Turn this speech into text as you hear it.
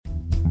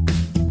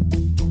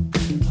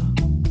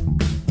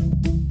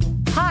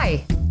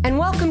and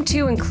welcome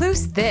to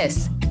Incluse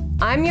This.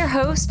 I'm your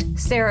host,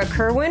 Sarah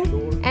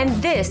Kerwin, and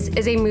this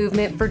is a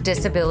movement for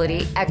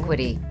disability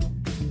equity.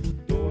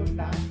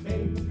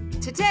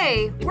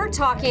 Today, we're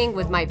talking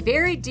with my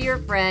very dear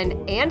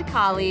friend and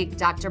colleague,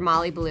 Dr.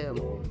 Molly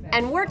Bloom,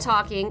 and we're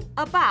talking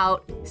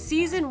about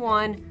Season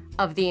 1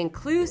 of the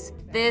Incluse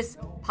This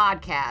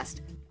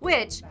podcast,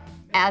 which,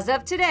 as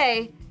of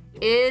today,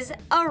 is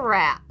a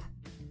wrap.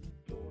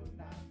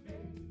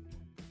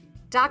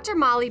 Dr.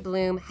 Molly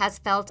Bloom has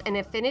felt an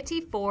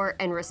affinity for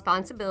and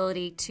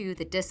responsibility to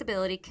the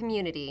disability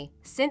community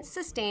since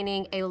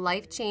sustaining a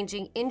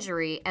life-changing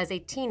injury as a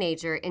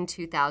teenager in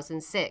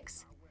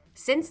 2006.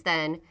 Since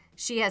then,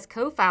 she has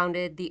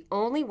co-founded the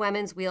only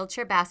women's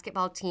wheelchair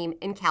basketball team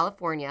in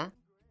California,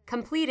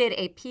 completed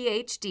a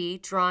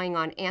PhD drawing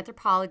on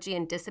anthropology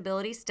and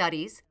disability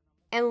studies,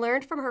 and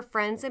learned from her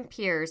friends and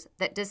peers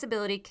that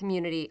disability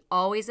community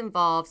always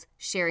involves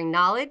sharing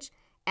knowledge,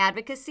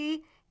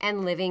 advocacy,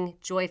 and living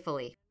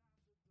joyfully.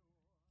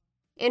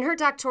 In her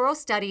doctoral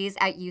studies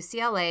at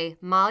UCLA,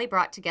 Molly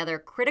brought together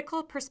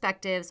critical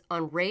perspectives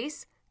on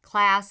race,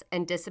 class,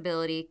 and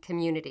disability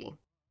community.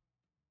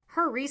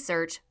 Her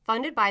research,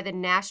 funded by the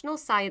National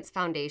Science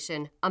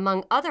Foundation,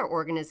 among other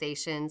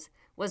organizations,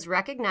 was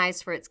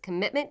recognized for its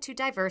commitment to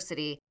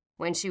diversity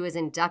when she was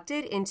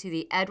inducted into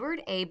the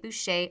Edward A.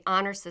 Boucher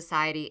Honor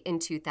Society in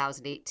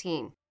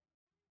 2018.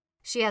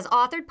 She has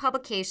authored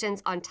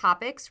publications on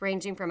topics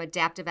ranging from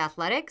adaptive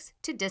athletics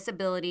to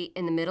disability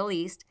in the Middle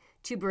East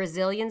to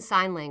Brazilian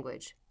Sign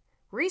Language.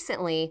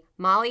 Recently,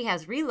 Molly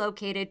has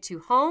relocated to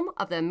home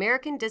of the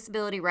American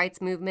Disability Rights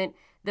Movement,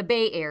 the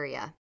Bay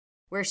Area,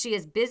 where she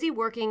is busy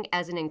working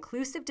as an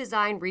inclusive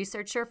design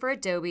researcher for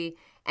Adobe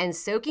and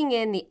soaking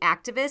in the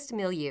activist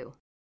milieu.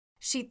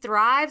 She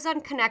thrives on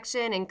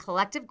connection and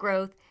collective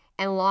growth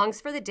and longs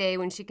for the day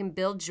when she can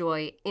build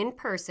joy in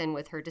person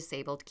with her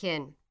disabled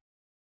kin.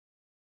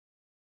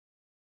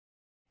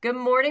 Good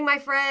morning, my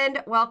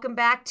friend. Welcome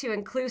back to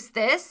Incluse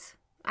This.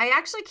 I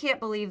actually can't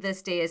believe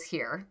this day is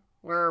here.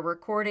 We're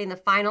recording the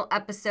final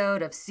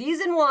episode of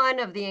Season 1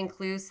 of the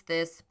Incluse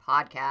This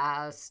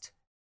podcast.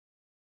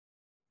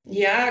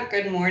 Yeah,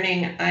 good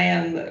morning. I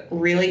am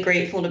really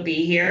grateful to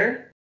be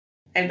here.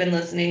 I've been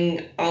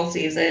listening all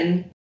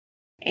season,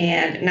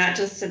 and not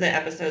just to the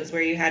episodes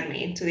where you had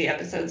me, to the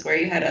episodes where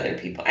you had other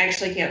people. I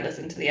actually can't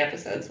listen to the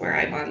episodes where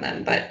I'm on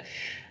them, but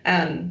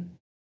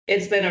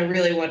it's been a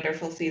really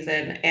wonderful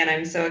season, and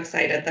I'm so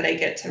excited that I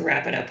get to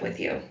wrap it up with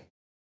you.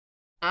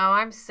 Oh,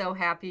 I'm so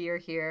happy you're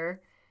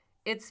here.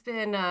 It's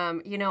been,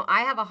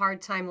 I have a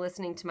hard time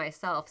listening to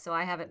myself, so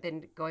I haven't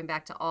been going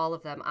back to all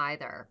of them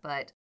either.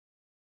 But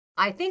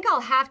I think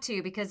I'll have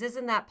to, because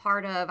isn't that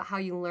part of how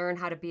you learn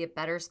how to be a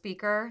better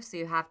speaker? So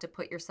you have to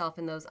put yourself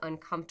in those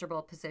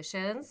uncomfortable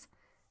positions.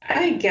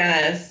 I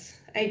guess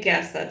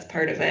that's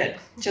part of it.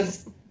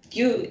 Just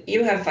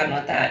you have fun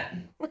with that.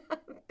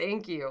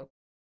 Thank you.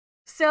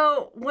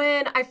 So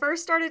when I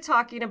first started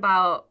talking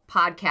about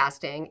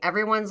podcasting,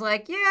 everyone's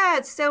like, yeah,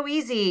 it's so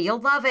easy.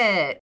 You'll love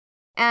it.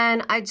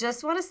 And I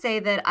just want to say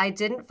that I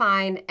didn't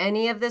find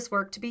any of this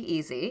work to be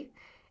easy.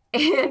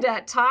 And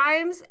at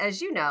times,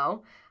 as you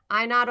know,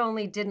 I not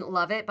only didn't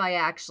love it, but I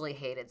actually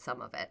hated some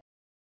of it.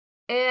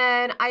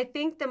 And I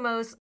think the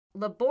most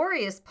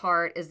laborious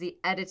part is the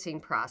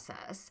editing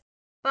process.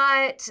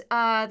 But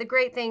the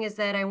great thing is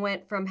that I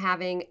went from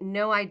having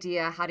no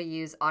idea how to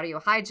use Audio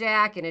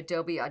Hijack and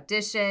Adobe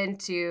Audition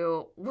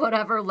to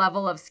whatever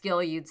level of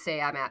skill you'd say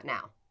I'm at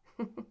now.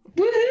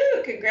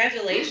 Woohoo!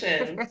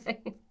 Congratulations.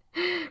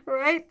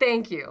 Right?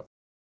 Thank you.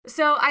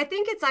 So I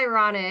think it's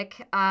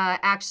ironic,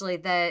 actually,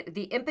 that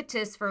the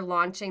impetus for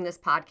launching this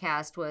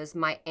podcast was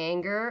my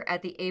anger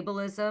at the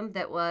ableism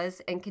that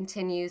was and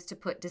continues to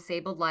put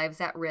disabled lives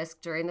at risk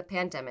during the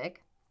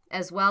pandemic,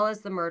 as well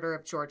as the murder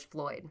of George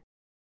Floyd.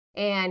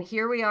 And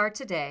here we are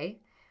today,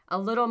 a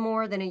little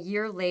more than a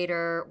year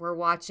later, we're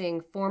watching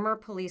former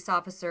police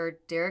officer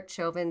Derek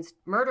Chauvin's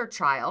murder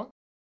trial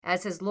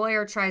as his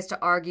lawyer tries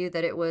to argue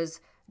that it was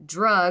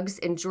drugs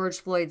in George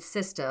Floyd's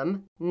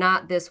system,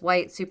 not this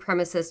white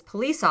supremacist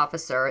police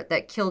officer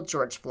that killed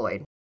George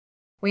Floyd.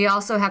 We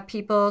also have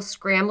people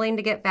scrambling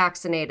to get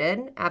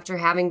vaccinated after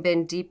having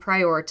been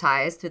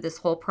deprioritized through this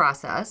whole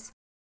process.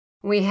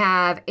 We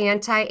have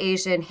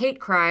anti-Asian hate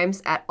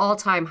crimes at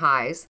all-time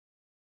highs.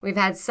 We've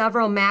had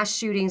several mass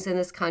shootings in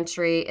this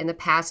country in the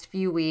past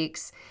few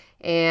weeks,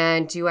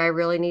 and do I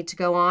really need to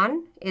go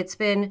on? It's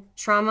been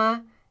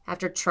trauma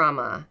after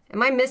trauma.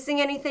 Am I missing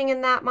anything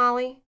in that,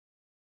 Molly?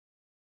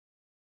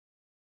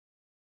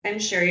 I'm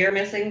sure you're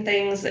missing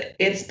things.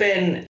 It's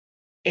been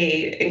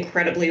a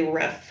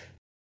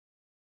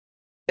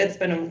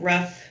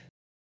rough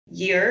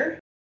year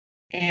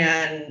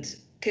and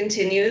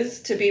continues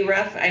to be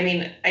rough. I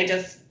mean, I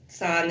just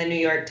saw in the New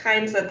York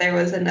Times that there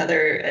was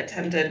another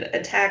attempted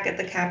attack at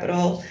the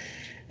Capitol.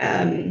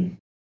 I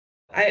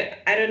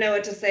don't know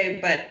what to say,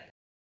 but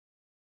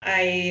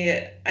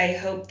I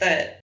hope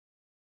that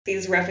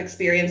these rough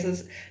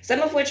experiences,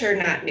 some of which are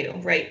not new,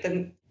 right?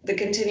 The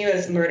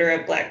continuous murder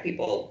of Black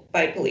people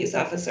by police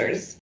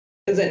officers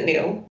isn't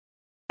new.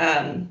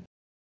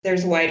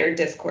 there's wider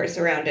discourse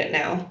around it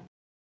now.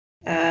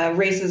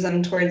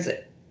 Racism towards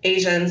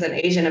Asians and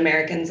Asian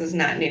Americans is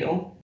not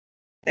new.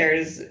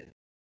 There's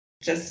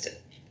just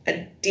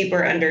a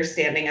deeper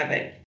understanding of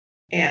it.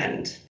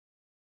 And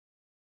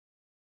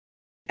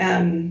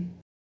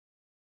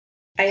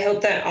I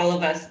hope that all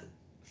of us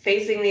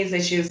facing these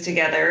issues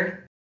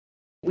together,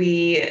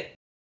 we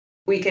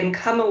can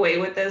come away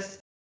with this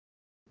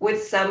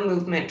with some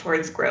movement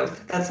towards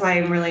growth. That's why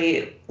I'm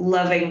really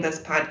loving this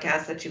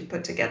podcast that you've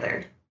put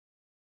together.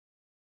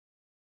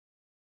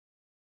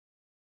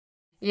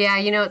 Yeah,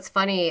 it's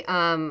funny.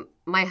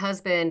 My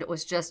husband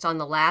was just on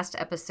the last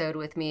episode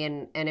with me,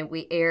 and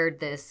we aired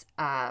this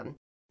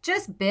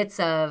just bits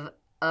of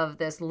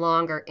this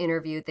longer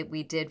interview that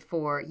we did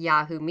for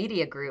Yahoo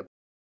Media Group.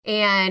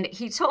 And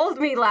he told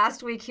me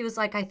last week, he was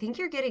like, I think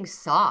you're getting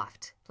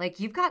soft. Like,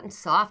 you've gotten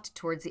soft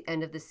towards the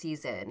end of the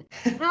season.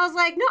 And I was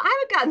like, no,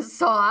 I haven't gotten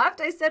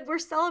soft. I said, we're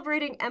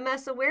celebrating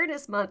MS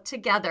Awareness Month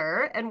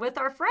together and with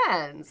our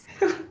friends.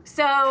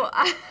 So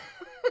I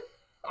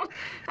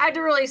had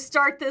to really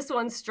start this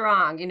one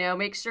strong,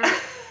 make sure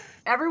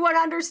everyone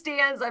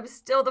understands I'm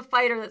still the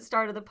fighter that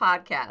started the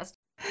podcast.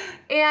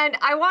 And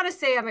I want to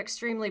say I'm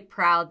extremely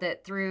proud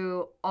that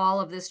through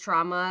all of this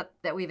trauma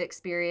that we've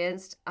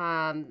experienced,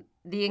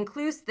 the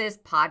Include This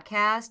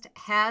podcast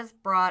has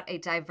brought a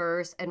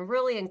diverse and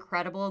really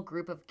incredible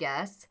group of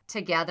guests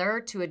together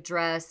to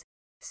address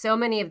so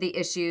many of the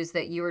issues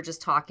that you were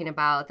just talking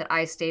about that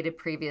I stated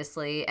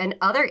previously, and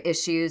other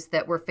issues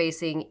that we're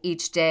facing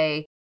each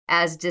day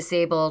as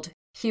disabled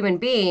human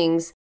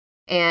beings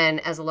and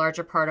as a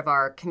larger part of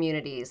our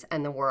communities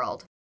and the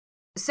world.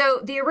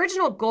 So the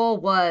original goal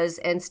was,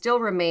 and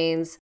still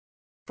remains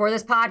for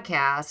this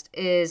podcast,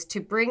 is to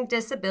bring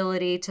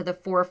disability to the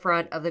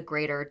forefront of the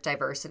greater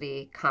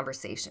diversity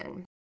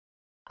conversation.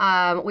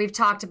 We've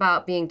talked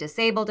about being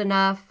disabled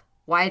enough,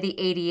 why the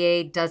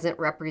ADA doesn't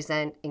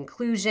represent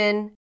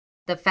inclusion,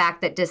 the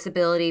fact that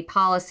disability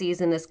policies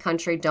in this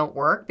country don't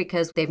work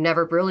because they've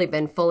never really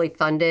been fully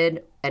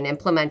funded and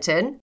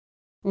implemented,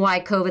 why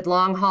COVID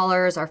long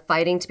haulers are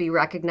fighting to be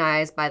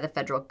recognized by the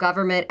federal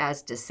government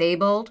as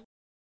disabled,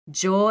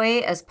 joy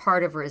as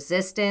part of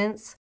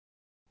resistance,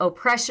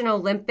 oppression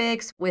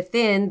Olympics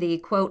within the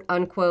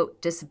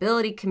quote-unquote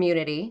disability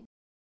community,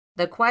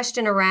 the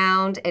question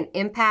around an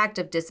impact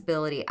of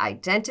disability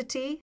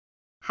identity,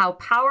 how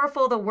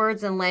powerful the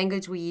words and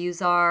language we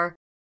use are,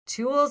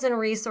 tools and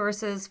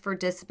resources for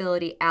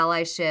disability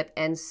allyship,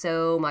 and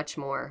so much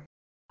more.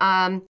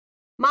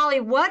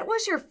 Molly, what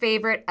was your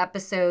favorite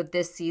episode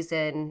this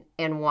season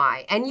and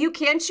why? And you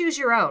can choose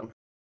your own.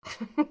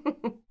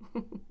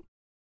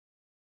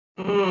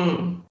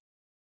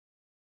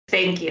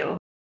 Thank you.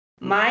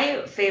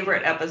 My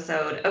favorite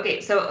episode. Okay,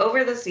 so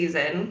over the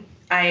season,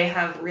 I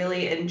have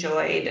really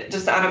enjoyed,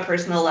 just on a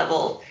personal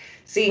level,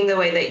 seeing the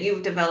way that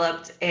you've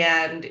developed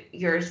and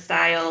your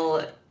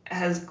style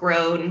has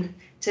grown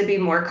to be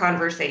more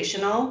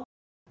conversational.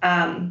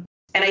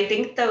 And I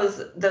think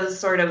those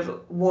sort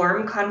of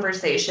warm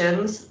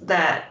conversations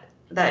that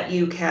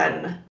you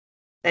can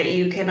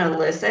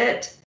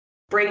elicit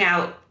bring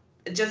out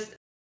just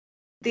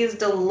these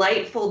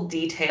delightful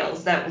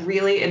details that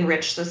really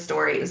enrich the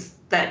stories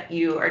that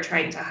you are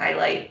trying to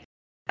highlight,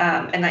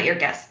 and that your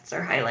guests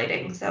are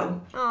highlighting.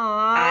 So Aww.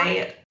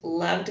 I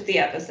loved the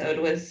episode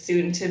with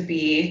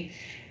soon-to-be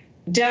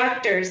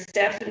Dr.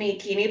 Stephanie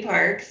Keeney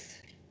Parks.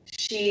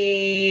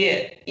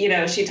 She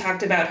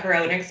talked about her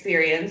own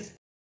experience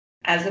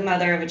as a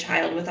mother of a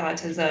child with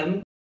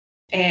autism,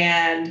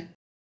 and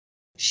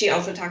she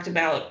also talked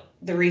about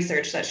the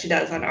research that she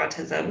does on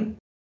autism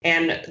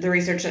and the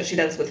research that she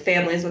does with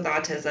families with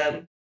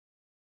autism.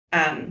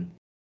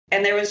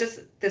 And there was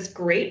just this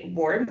great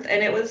warmth,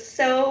 and it was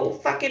so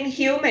fucking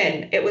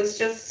human. It was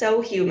just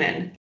so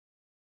human.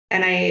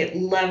 And I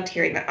loved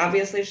hearing that.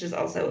 Obviously, she's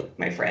also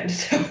my friend,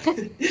 so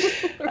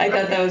I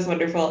thought that was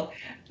wonderful.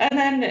 And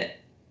then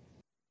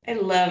I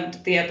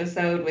loved the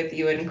episode with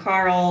you and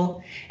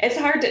Carl.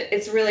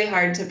 It's really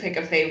hard to pick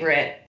a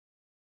favorite.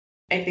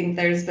 I think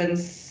there's been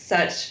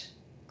such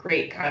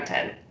great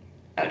content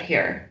out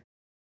here.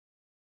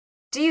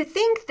 Do you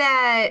think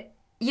that,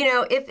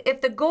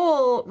 if the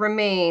goal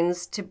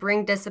remains to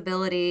bring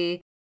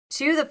disability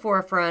to the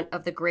forefront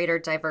of the greater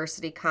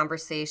diversity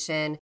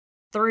conversation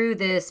through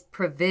this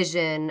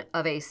provision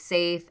of a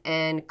safe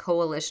and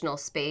coalitional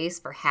space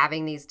for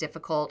having these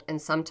difficult and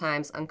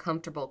sometimes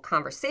uncomfortable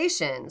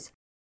conversations,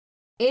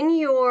 in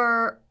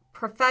your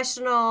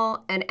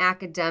professional and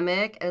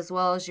academic, as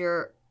well as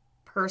your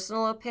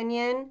personal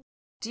opinion,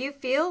 do you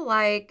feel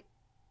like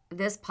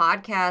this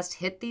podcast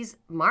hit these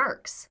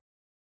marks?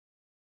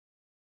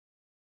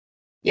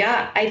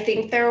 Yeah, I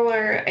think there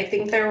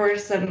were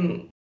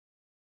some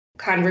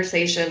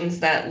conversations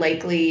that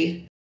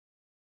likely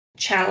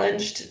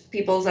challenged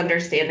people's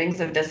understandings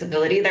of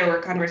disability. There were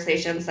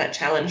conversations that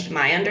challenged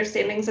my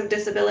understandings of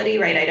disability,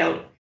 right?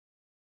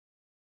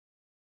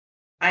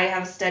 I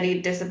have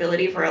studied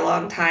disability for a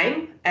long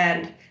time,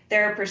 and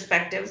there are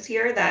perspectives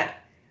here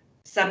that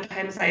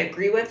sometimes I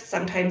agree with,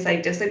 sometimes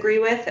I disagree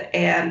with,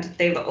 and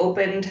they've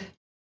opened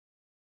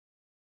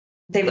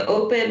they've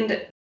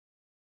opened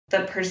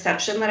the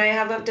perception that I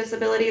have of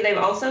disability. They've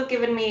also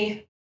given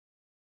me,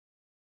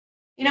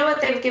 you know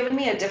what, they've given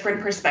me a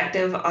different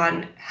perspective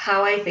on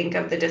how I think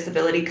of the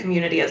disability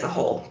community as a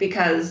whole,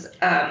 because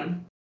I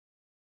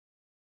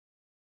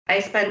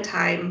spend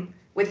time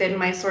within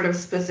my sort of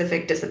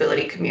specific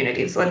disability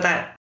communities. What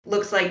that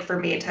looks like for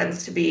me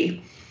tends to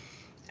be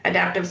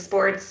adaptive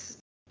sports,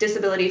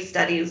 disability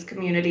studies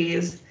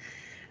communities,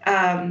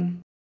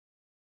 and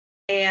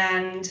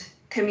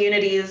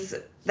communities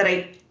that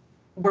I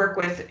work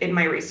with in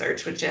my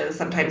research, which is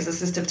sometimes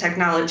assistive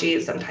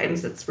technology,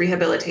 sometimes it's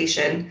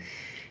rehabilitation.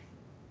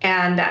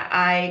 And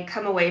I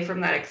come away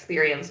from that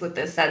experience with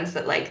this sense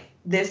that, like,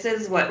 this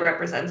is what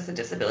represents the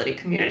disability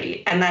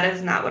community. And that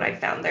is not what I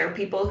found. There are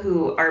people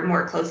who are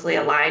more closely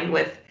aligned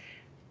with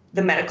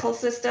the medical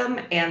system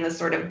and the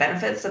sort of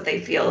benefits that they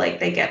feel like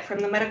they get from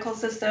the medical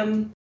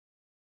system.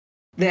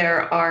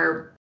 There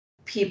are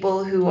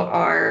people who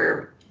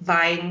are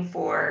vying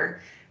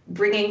for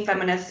bringing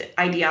feminist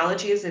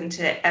ideologies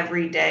into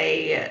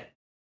everyday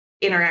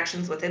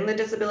interactions within the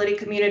disability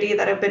community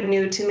that have been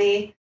new to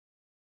me.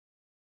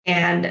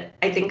 And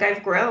I think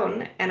I've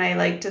grown, and I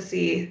like to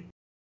see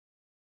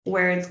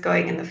where it's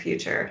going in the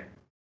future.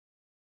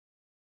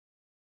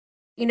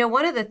 You know,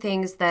 one of the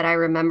things that I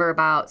remember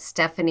about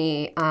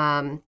Stephanie,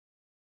 I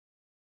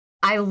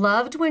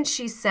loved when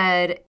she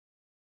said,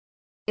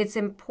 it's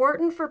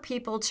important for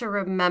people to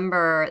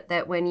remember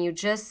that when you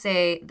just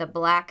say the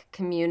Black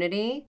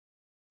community,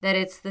 that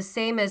it's the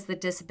same as the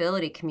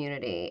disability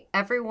community.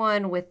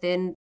 Everyone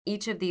within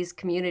each of these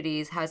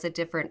communities has a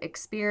different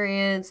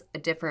experience, a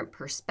different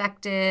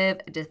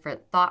perspective, a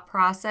different thought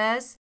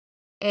process.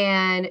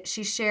 And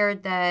she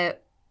shared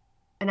that,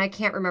 and I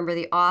can't remember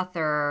the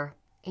author,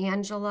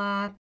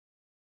 Angela,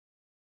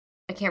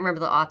 I can't remember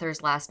the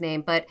author's last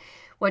name, but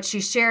what she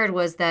shared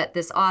was that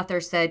this author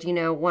said, you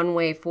know, one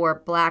way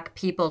for Black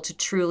people to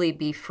truly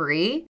be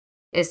free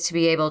is to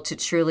be able to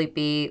truly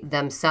be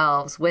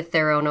themselves with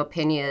their own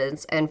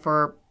opinions, and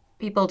for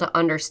people to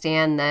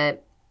understand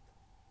that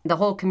the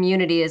whole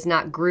community is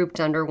not grouped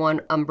under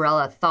one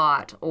umbrella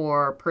thought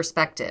or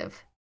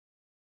perspective.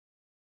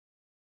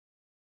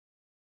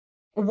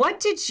 What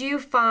did you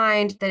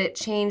find that it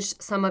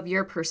changed some of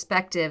your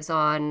perspectives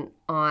on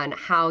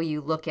how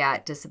you look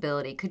at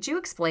disability? Could you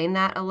explain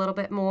that a little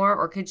bit more,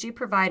 or could you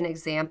provide an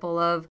example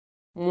of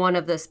one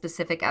of the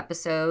specific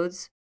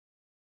episodes?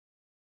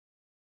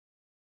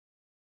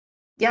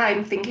 Yeah,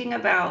 I'm thinking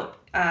about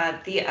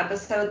the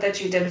episode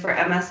that you did for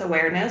MS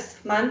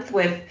Awareness Month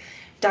with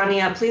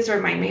Dania. Please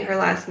remind me her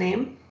last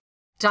name.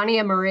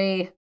 Dania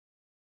Marie.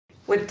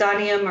 With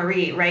Dania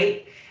Marie,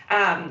 right?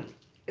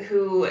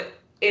 Who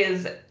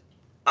is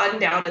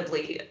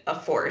undoubtedly a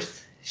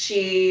force.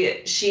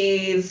 She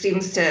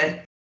seems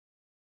to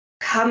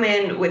come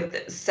in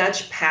with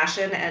such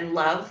passion and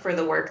love for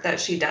the work that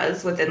she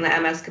does within the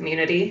MS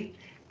community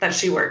that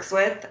she works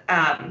with.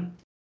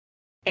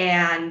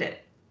 And,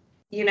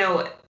 you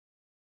know,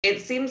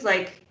 it seems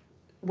like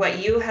what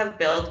you have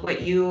built,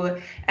 what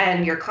you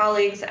and your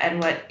colleagues and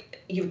what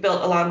you've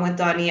built along with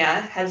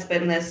Dania has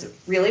been this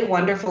really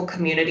wonderful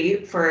community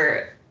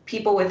for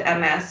people with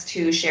MS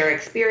to share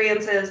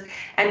experiences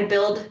and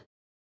build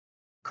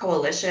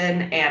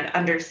coalition and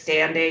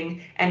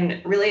understanding,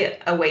 and really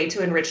a way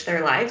to enrich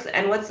their lives.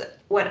 And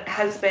what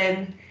has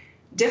been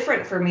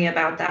different for me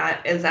about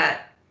that is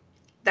that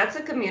that's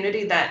a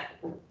community that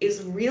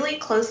is really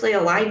closely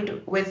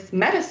aligned with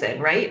medicine,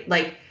 right?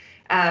 Like,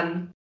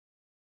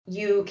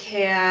 you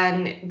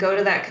can go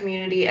to that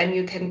community and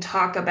you can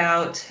talk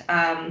about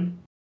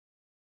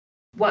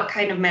what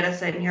kind of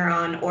medicine you're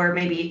on, or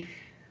maybe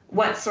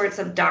what sorts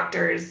of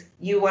doctors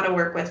you want to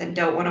work with and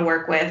don't want to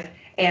work with,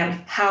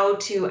 and how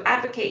to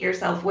advocate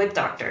yourself with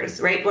doctors,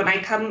 right? When I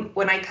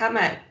come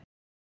at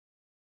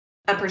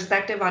a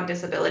perspective on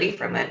disability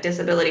from a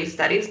disability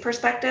studies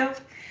perspective,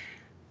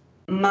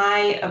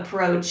 my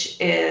approach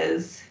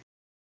is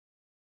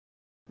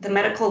the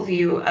medical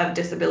view of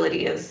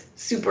disability is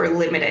super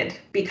limited,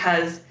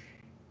 because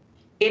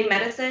in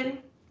medicine,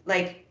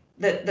 like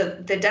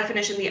the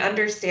definition, the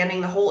understanding,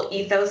 the whole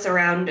ethos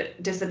around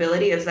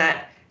disability is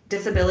that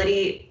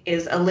disability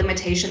is a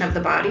limitation of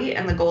the body,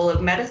 and the goal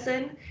of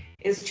medicine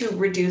is to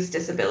reduce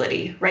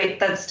disability, right?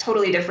 That's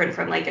totally different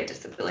from like a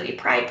disability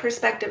pride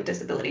perspective,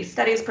 disability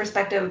studies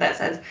perspective that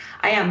says,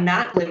 I am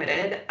not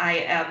limited. I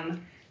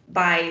am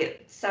by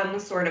some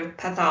sort of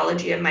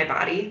pathology in my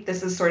body.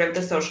 This is sort of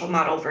the social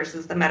model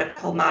versus the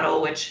medical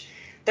model, which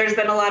there's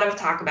been a lot of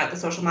talk about the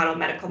social model,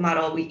 medical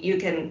model. You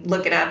can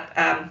look it up.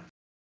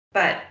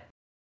 But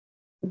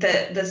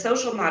the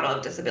social model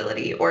of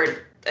disability, or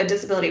a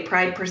disability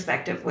pride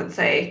perspective, would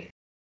say,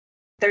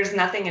 there's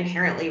nothing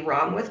inherently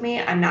wrong with me.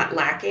 I'm not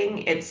lacking.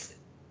 It's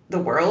the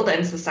world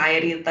and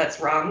society that's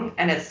wrong.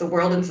 And it's the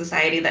world and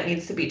society that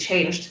needs to be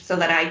changed so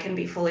that I can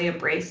be fully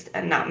embraced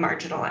and not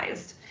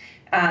marginalized.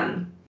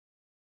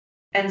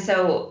 And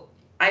so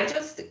I've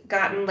just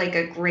gotten like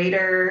a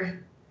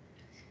greater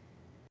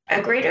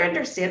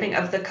understanding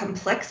of the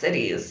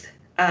complexities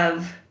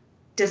of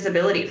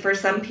disability. For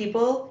some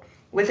people,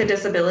 with a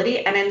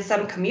disability. And in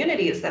some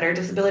communities that are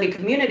disability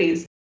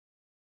communities,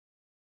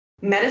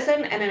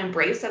 medicine and an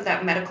embrace of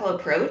that medical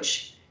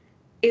approach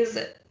is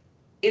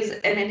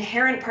an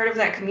inherent part of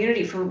that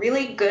community for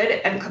really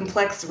good and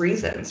complex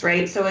reasons,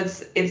 right? So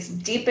it's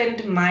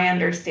deepened my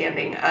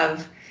understanding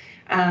of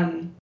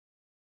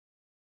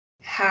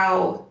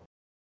how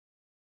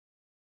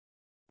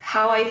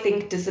I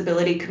think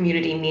disability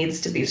community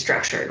needs to be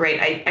structured,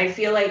 right? I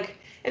feel like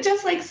it's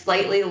just like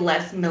slightly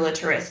less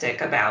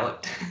militaristic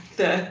about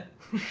the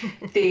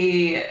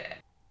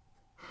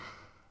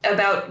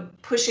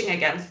about pushing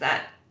against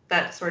that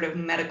sort of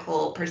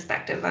medical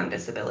perspective on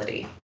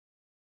disability.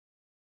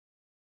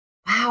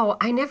 Wow,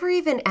 I never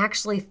even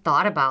actually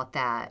thought about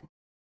that.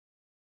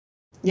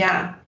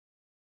 Yeah.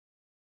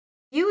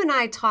 You and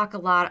I talk a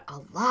lot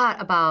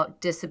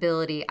about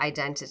disability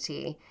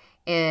identity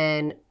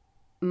and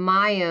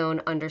my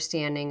own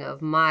understanding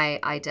of my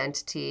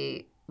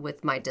identity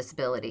with my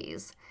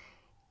disabilities.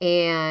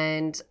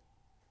 And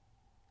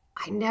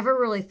I never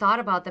really thought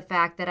about the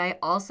fact that I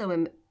also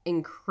am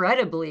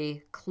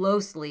incredibly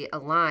closely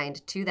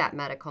aligned to that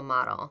medical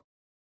model.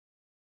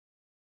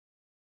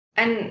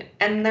 And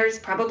there's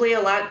probably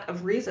a lot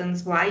of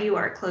reasons why you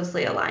are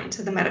closely aligned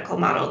to the medical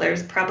model.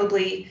 There's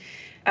probably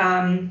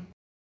a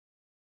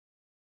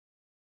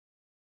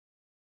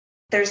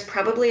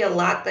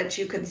lot that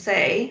you could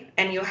say,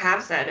 and you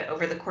have said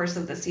over the course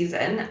of the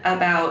season,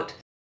 about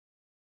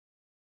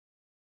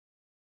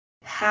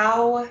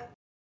how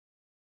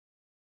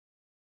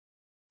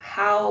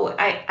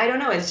I don't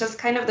know, it's just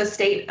kind of the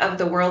state of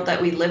the world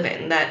that we live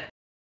in, that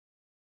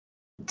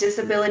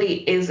disability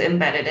is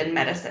embedded in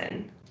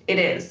medicine. It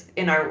is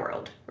in our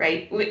world,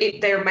 right?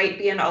 There might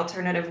be an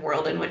alternative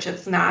world in which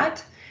it's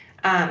not.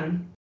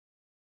 And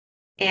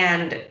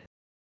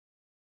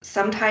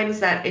sometimes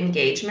that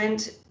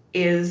engagement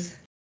is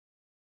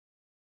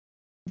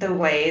the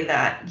way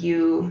that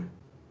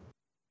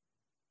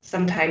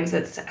sometimes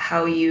it's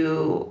how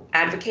you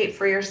advocate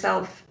for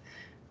yourself.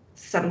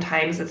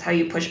 Sometimes it's how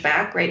you push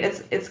back, right?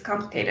 It's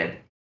complicated.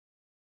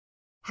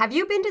 Have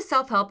you been to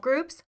self-help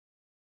groups?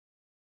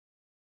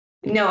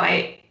 No,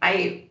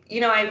 I've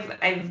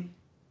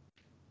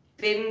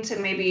been to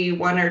maybe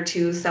one or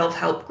two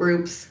self-help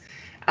groups,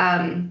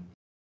 but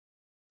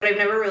I've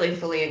never really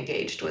fully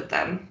engaged with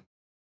them.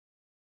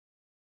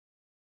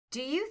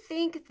 Do you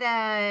think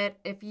that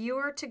if you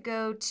were to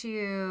go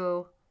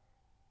to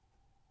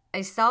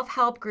a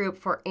self-help group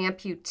for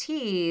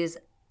amputees,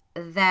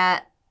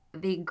 that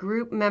the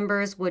group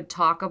members would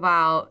talk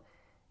about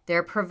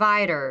their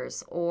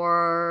providers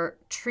or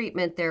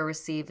treatment they're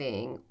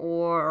receiving,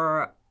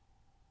 or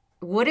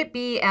would it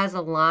be as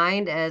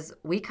aligned as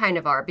we kind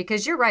of are?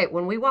 Because you're right,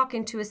 when we walk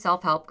into a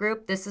self-help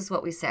group, this is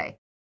what we say.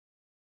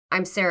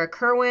 I'm Sarah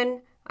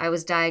Kerwin. I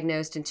was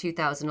diagnosed in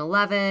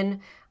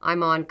 2011.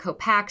 I'm on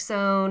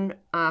Copaxone,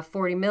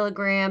 40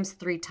 milligrams,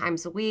 3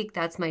 times a week.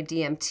 That's my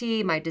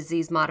DMT, my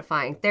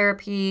disease-modifying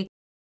therapy.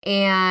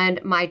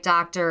 And my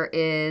doctor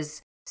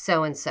is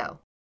so-and-so.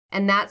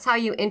 And that's how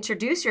you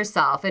introduce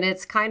yourself. And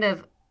it's kind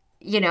of,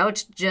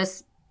 it's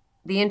just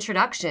the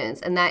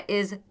introductions. And that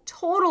is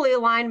totally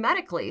aligned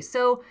medically.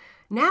 So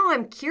now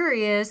I'm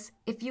curious,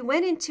 if you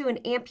went into an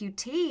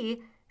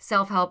amputee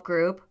self-help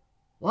group,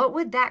 what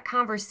would that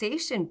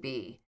conversation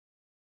be?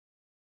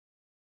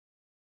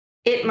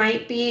 It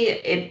might be,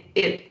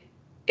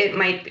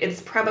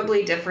 it's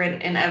probably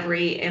different in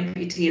every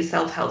amputee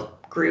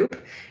self-help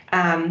group.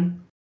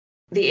 The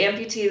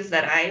amputees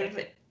that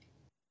I've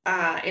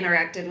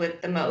interacted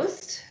with the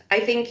most, I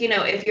think,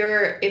 if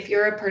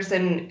you're a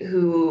person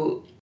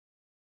who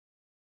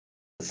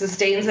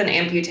sustains an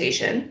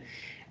amputation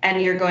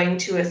and you're going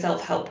to a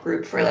self-help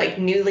group for like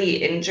newly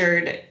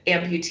injured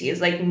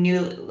amputees, like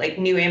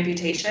new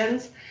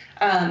amputations,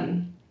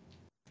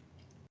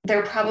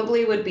 there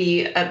probably would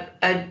be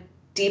a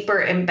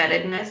deeper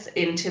embeddedness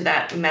into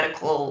that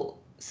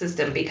medical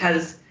system,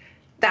 because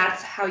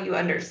that's how you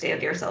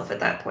understand yourself at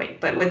that point.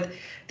 But with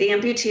the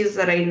amputees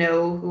that I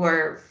know who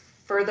are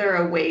further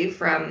away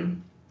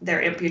from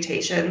their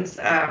amputations,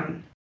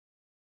 and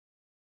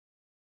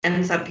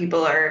some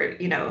people are,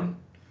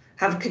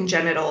 have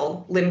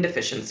congenital limb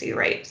deficiency,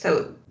 right?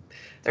 So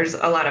there's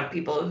a lot of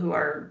people who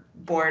are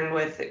born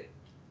with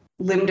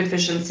limb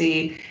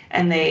deficiency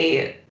and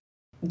they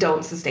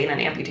don't sustain an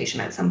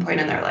amputation at some point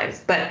in their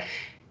lives. But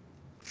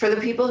for the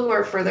people who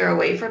are further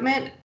away from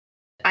it,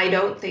 I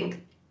don't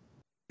think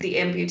the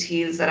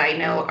amputees that I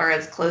know are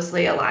as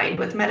closely aligned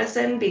with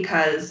medicine,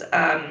 because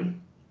I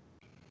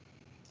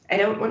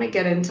don't want to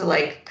get into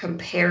like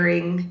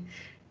comparing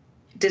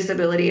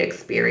disability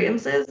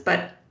experiences,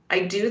 but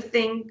I do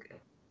think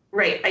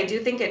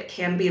it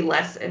can be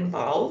less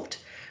involved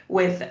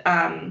with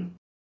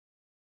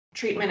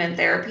treatment and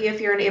therapy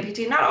if you're an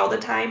amputee. Not all the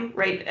time,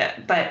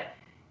 right? But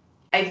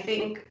I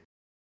think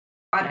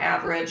on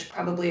average,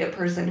 probably a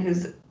person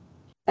who's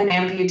an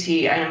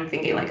amputee, and I'm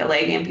thinking like a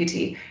leg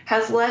amputee,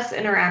 has less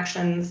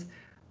interactions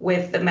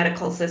with the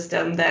medical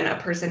system than a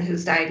person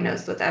who's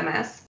diagnosed with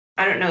MS.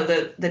 I don't know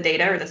the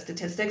data or the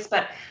statistics,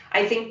 but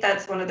I think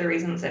that's one of the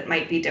reasons it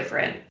might be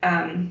different.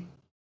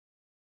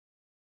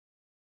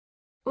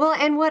 Well,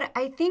 and what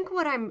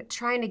I'm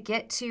trying to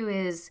get to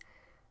is,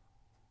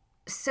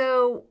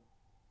 so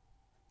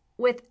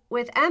with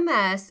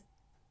MS,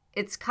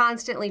 it's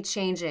constantly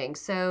changing.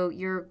 So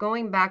you're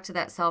going back to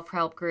that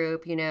self-help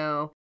group,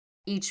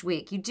 each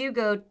week.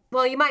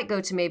 You might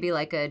go to maybe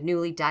like a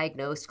newly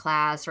diagnosed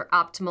class or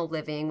optimal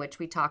living, which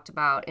we talked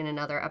about in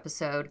another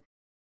episode.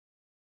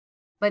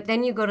 But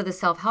then you go to the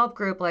self-help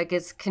group, like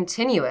it's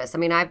continuous. I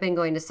mean, I've been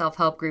going to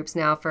self-help groups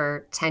now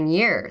for 10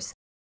 years.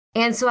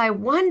 And so I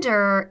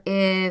wonder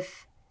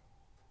if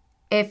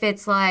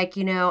it's like,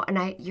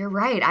 you're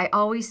right. I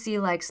always see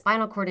like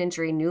spinal cord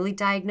injury, newly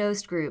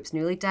diagnosed groups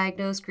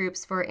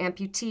for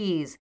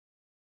amputees.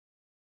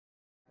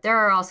 There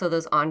are also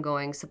those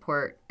ongoing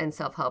support and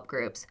self-help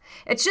groups.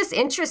 It's just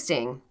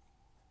interesting.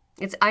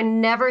 I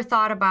never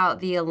thought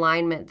about the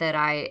alignment that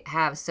I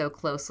have so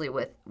closely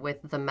with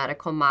the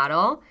medical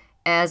model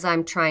as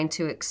I'm trying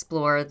to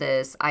explore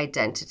this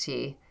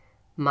identity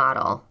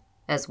model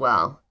as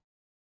well.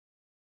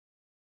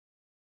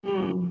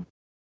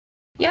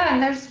 Yeah,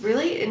 and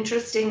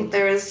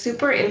there is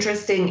super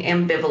interesting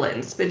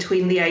ambivalence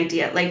between the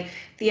idea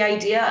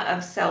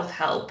of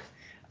self-help,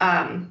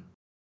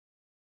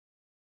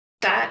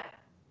 that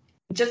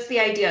just the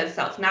idea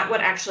itself, not what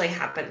actually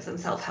happens in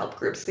self-help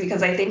groups,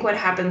 because I think what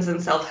happens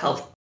in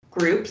self-help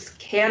groups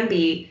can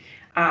be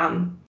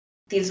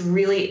these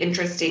really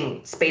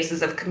interesting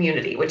spaces of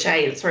community, which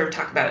I sort of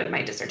talk about in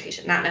my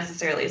dissertation, not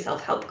necessarily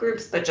self-help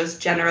groups, but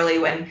just generally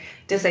when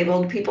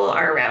disabled people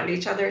are around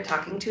each other,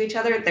 talking to each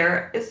other,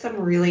 there is some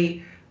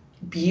really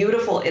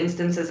beautiful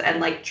instances and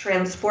like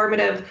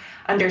transformative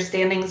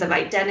understandings of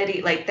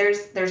identity. Like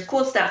there's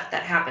cool stuff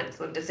that happens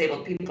when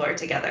disabled people are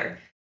together.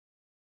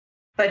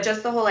 But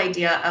just the whole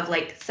idea of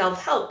like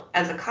self-help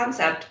as a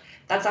concept,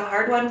 that's a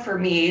hard one for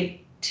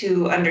me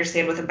to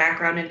understand with a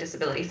background in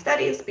disability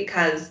studies,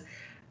 because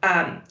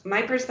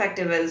my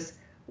perspective is,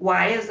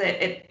 why is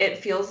it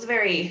feels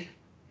very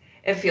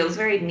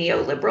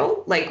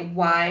neoliberal. Like,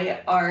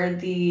 why are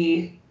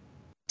the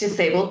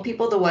disabled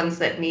people the ones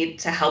that need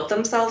to help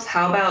themselves?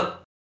 How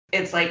about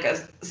it's like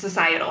a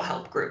societal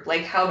help group?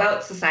 Like, how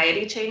about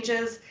society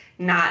changes,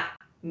 not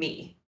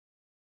me?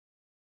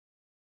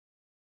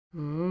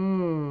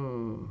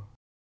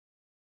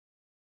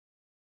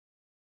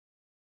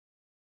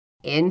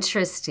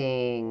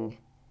 Interesting.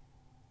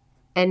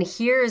 And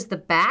here's the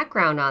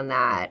background on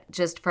that.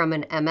 Just from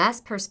an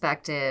MS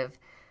perspective,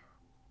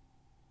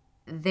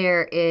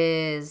 there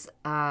is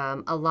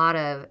a lot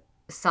of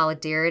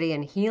solidarity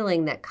and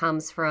healing that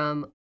comes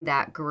from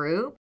that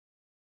group,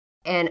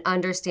 and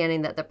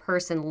understanding that the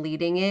person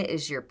leading it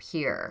is your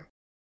peer,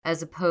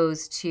 as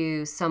opposed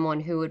to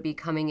someone who would be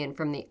coming in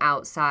from the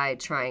outside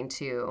trying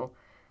to,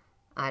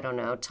 I don't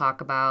know, talk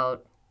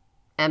about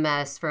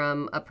MS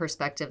from a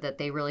perspective that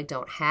they really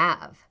don't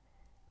have.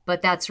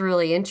 But that's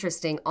really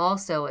interesting.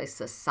 Also, a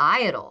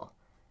societal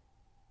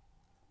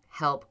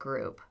help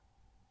group.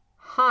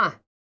 Huh.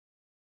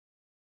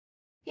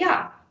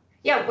 Yeah.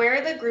 Yeah. Where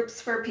are the groups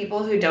for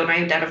people who don't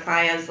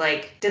identify as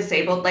like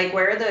disabled? Like,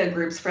 where are the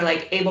groups for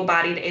like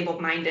able-bodied,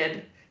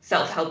 able-minded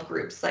self-help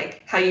groups?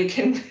 Like how you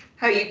can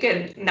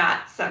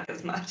not suck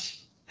as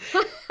much.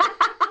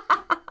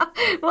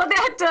 Well,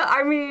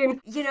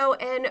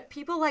 and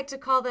people like to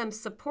call them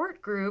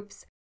support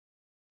groups,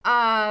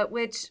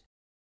 which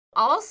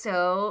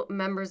also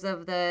members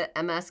of the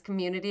MS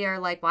community are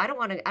like, well, I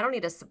don't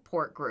need a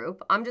support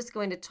group. I'm just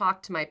going to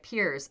talk to my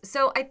peers.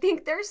 So I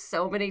think there's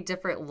so many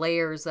different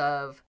layers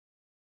of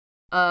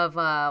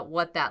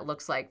what that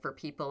looks like for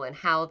people and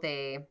how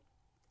they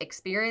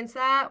experience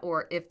that,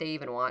 or if they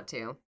even want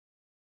to.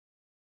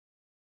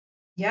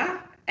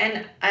 Yeah.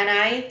 And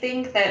I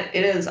think that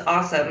it is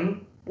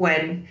awesome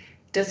when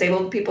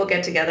disabled people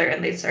get together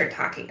and they start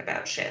talking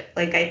about shit.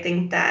 Like, I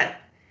think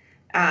that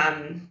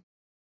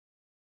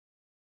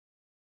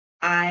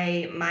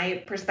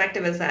my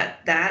perspective is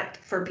that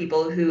for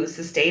people who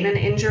sustain an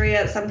injury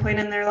at some point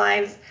in their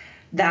lives,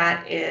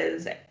 that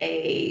is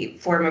a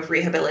form of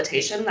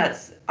rehabilitation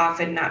that's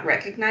often not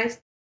recognized.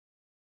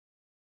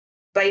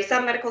 By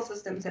some medical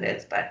systems it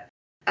is, but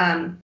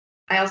I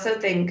also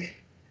think,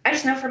 I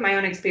just know from my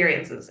own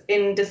experiences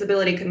in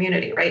disability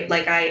community, right?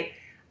 Like I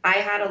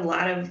had a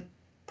lot of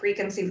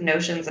preconceived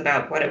notions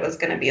about what it was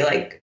going to be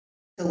like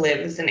to live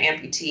as an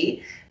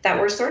amputee that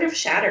were sort of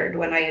shattered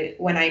when I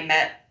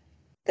met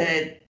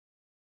the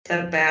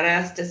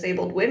badass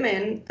disabled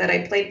women that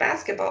I played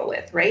basketball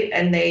with, right?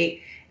 And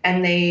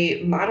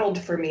they modeled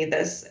for me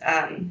this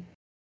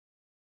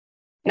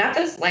not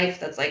this life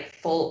that's like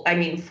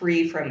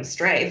free from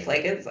strife.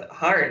 Like, it's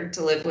hard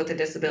to live with a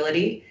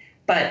disability,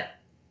 but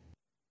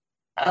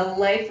a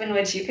life in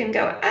which you can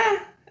go,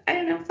 I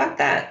don't know, fuck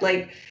that.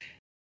 Like,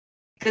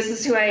 this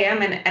is who I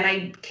am, and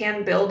I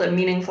can build a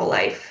meaningful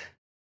life.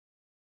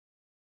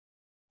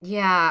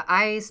 Yeah,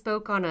 I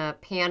spoke on a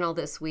panel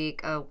this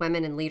week, a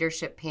women in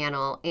leadership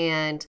panel,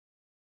 and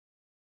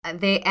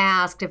they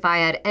asked if I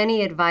had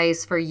any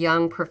advice for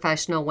young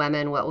professional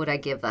women, what would I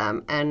give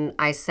them? And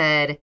I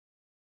said,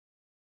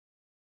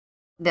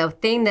 the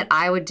thing that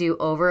I would do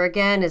over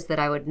again is that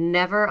I would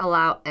never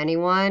allow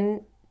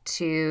anyone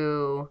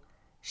to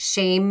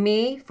shame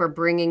me for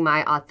bringing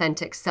my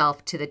authentic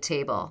self to the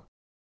table.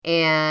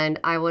 And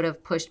I would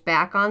have pushed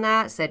back on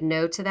that, said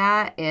no to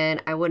that,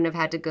 and I wouldn't have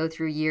had to go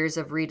through years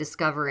of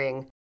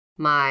rediscovering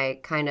my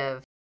kind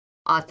of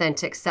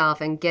authentic self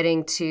and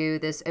getting to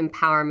this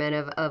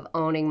empowerment of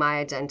owning my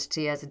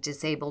identity as a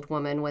disabled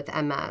woman with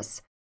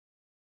MS.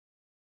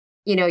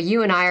 You know,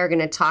 you and I are going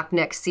to talk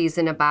next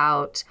season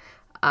about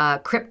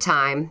Crip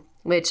Time,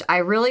 which I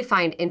really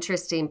find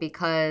interesting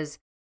because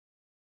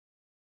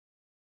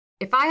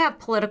if I have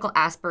political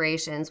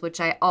aspirations, which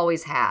I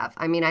always have,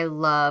 I mean, I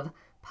love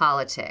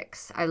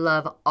politics. I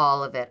love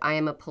all of it. I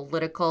am a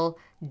political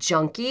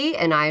junkie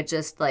and I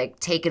just like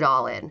take it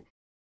all in.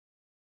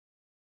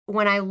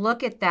 When I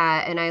look at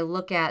that and I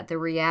look at the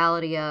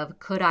reality of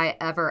could I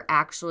ever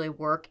actually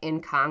work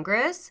in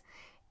Congress?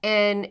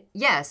 And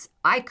yes,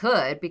 I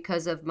could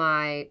because of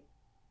my,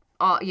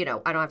 I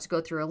don't have to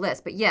go through a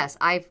list, but yes,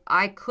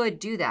 I could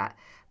do that.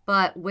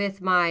 But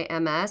with my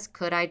MS,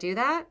 could I do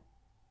that?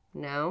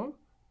 No.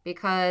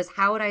 Because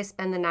how would I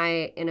spend the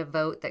night in a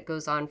vote that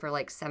goes on for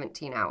like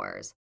 17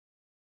 hours?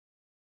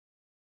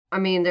 I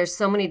mean, there's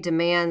so many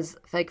demands,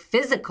 like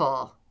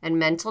physical and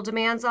mental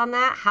demands on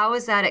that. How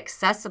is that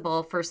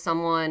accessible for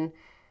someone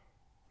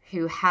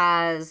who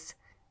has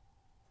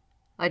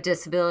a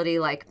disability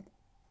like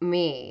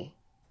me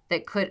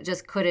that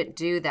couldn't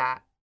do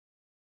that?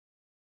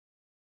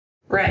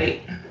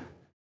 Right.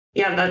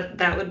 Yeah,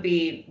 that would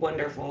be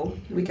wonderful.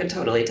 We could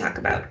totally talk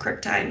about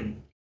Crip Time.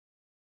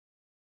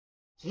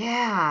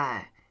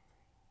 Yeah.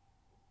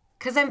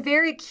 Because I'm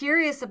very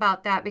curious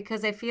about that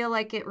because I feel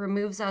like it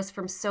removes us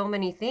from so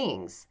many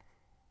things.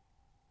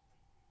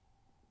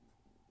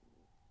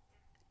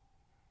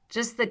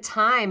 Just the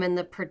time and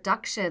the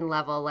production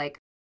level, like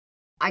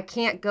I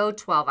can't go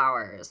 12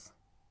 hours,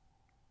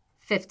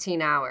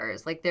 15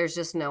 hours. Like there's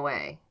just no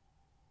way.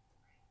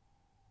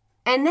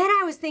 And then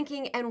I was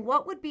thinking, and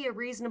what would be a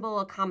reasonable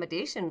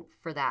accommodation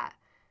for that?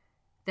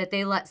 That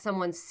they let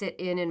someone sit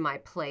in my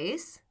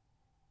place?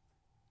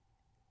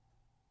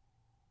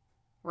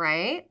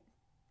 Right?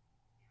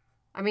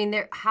 I mean,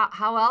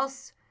 how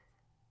else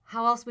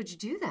would you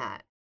do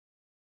that?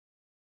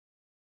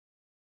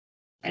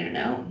 I don't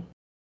know.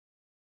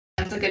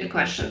 That's a good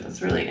question.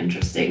 That's really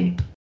interesting.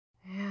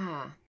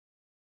 Yeah.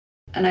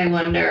 And I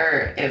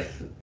wonder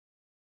if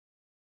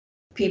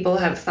people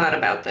have thought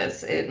about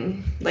this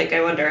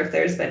I wonder if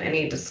there's been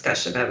any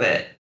discussion of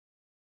it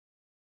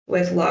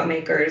with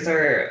lawmakers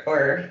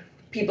or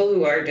people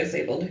who are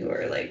disabled who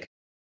are like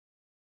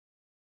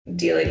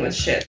dealing with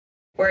shit.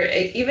 Or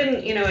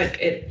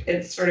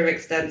it sort of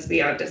extends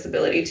beyond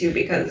disability too,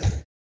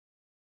 because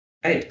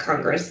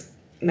Congress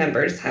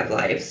members have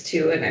lives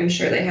too, and I'm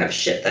sure they have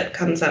shit that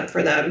comes up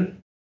for them.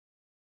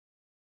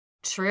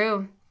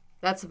 True.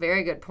 That's a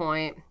very good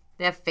point.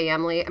 They have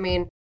family. I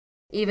mean,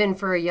 even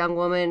for a young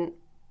woman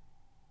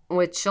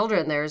with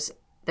children,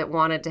 that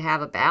wanted to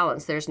have a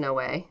balance, there's no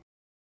way.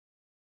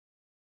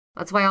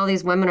 That's why all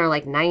these women are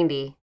like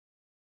 90.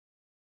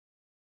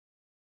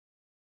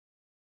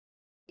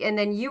 And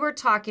then you were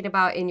talking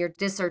about in your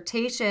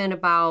dissertation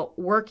about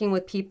working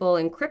with people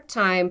in Crip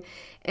Time.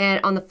 And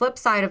on the flip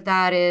side of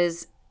that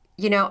is,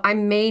 I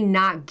may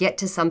not get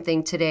to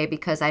something today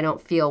because I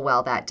don't feel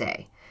well that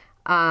day.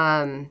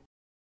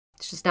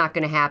 It's just not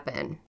going to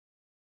happen.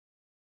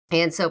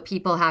 And so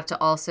people have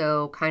to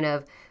also kind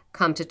of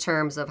come to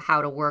terms of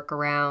how to work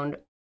around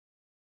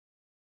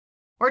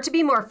or to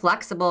be more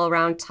flexible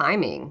around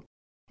timing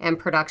and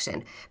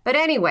production. But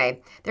anyway,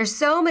 there's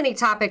so many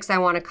topics I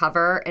want to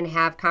cover and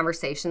have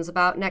conversations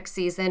about next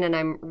season, and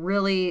I'm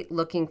really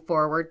looking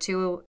forward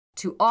to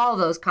all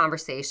those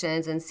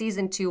conversations, and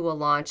season 2 will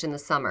launch in the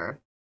summer.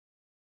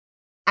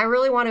 I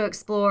really want to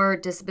explore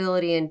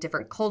disability in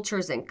different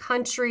cultures and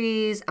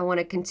countries. I want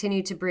to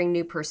continue to bring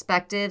new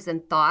perspectives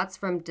and thoughts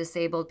from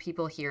disabled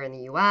people here in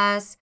the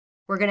U.S.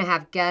 We're going to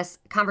have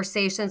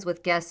conversations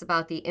with guests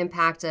about the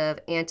impact of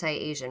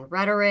anti-Asian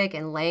rhetoric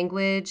and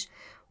language,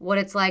 what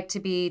it's like to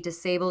be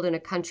disabled in a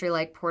country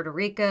like Puerto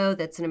Rico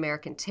that's an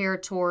American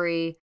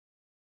territory.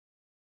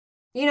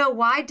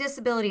 Why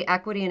disability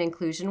equity and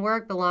inclusion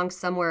work belongs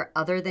somewhere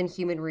other than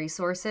human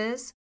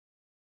resources.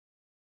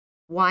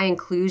 Why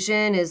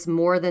inclusion is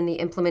more than the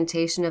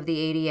implementation of the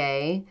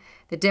ADA,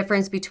 the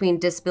difference between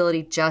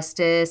disability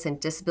justice and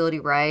disability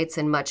rights,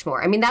 and much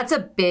more. I mean, that's a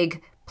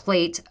big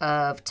plate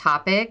of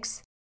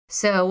topics,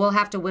 so we'll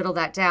have to whittle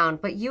that down.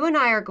 But you and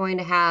I are going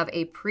to have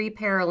a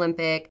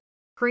pre-Paralympic,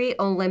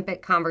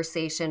 pre-Olympic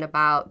conversation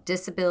about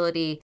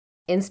disability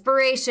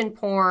inspiration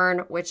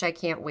porn, which I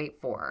can't wait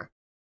for.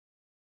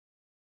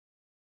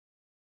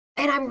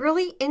 And I'm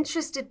really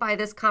interested by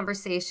this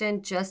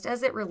conversation just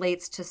as it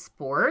relates to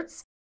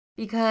sports,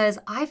 because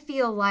I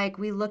feel like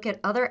we look at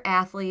other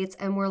athletes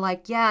and we're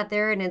like, yeah,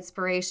 they're an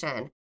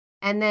inspiration.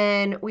 And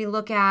then we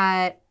look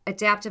at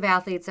adaptive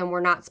athletes and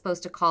we're not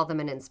supposed to call them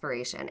an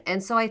inspiration.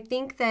 And so I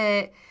think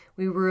that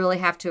we really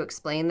have to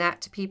explain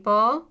that to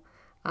people.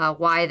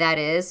 Why that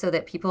is, so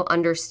that people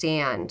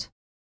understand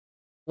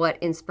what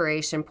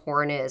inspiration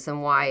porn is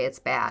and why it's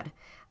bad.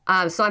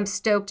 So I'm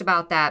stoked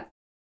about that.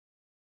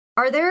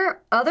 Are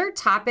there other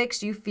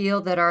topics you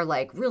feel that are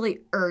like really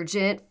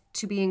urgent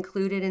to be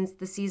included in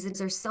the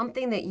seasons, or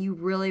something that you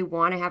really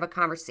want to have a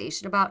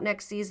conversation about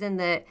next season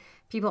that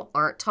people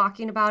aren't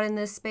talking about in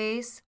this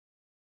space?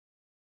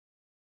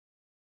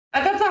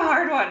 That's a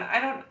hard one.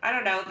 I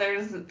don't know.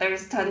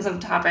 There's tons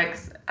of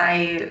topics.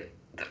 I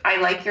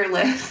like your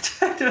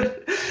list. I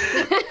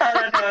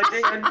don't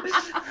know,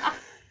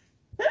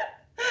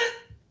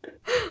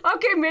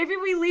 Okay, maybe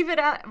we leave it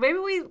at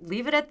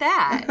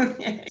that.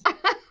 dude.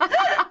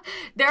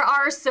 There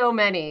are so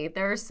many.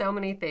 There are so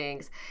many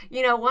things.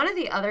 One of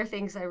the other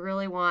things I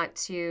really want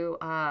to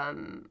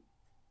God,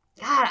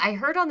 I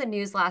heard on the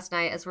news last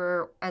night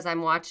as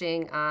I'm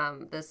watching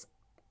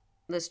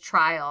this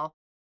trial.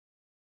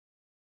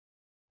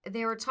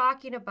 They were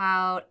talking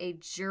about a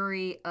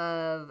jury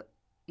of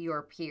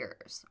your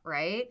peers,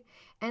 right?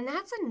 And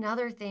that's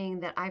another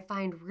thing that I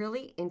find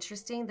really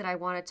interesting that I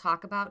want to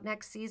talk about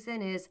next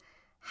season is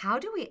how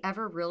do we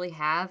ever really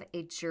have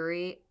a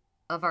jury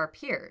of our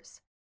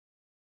peers?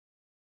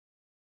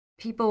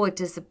 People with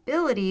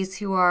disabilities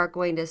who are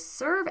going to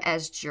serve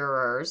as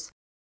jurors,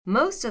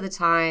 most of the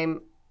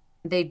time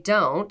they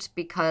don't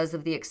because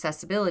of the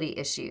accessibility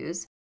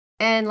issues.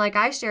 And like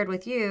I shared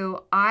with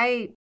you,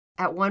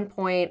 at one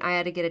point I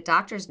had to get a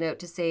doctor's note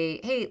to say,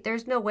 hey,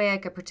 there's no way I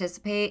could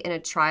participate in a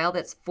trial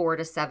that's 4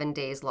 to 7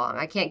 days long.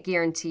 I can't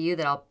guarantee you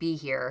that I'll be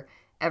here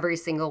every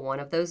single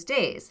one of those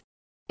days.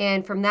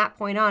 And from that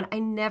point on, I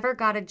never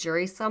got a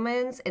jury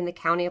summons in the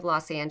county of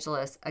Los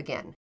Angeles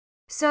again.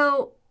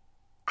 So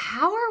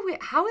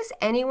how is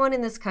anyone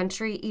in this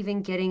country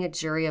even getting a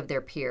jury of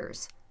their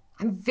peers?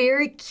 I'm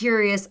very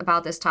curious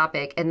about this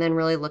topic and then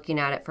really looking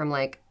at it from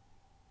like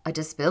a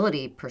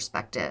disability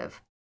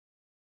perspective.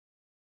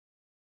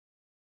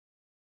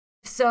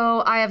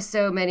 So I have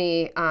so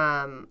many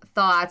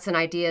thoughts and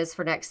ideas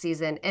for next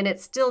season, and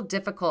it's still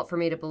difficult for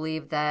me to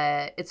believe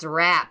that it's a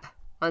wrap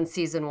on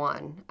season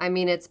 1. I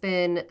mean, it's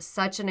been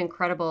such an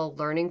incredible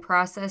learning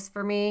process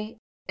for me,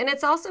 and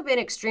it's also been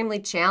extremely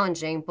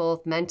challenging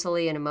both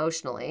mentally and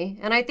emotionally,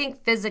 and I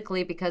think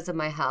physically because of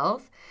my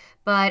health,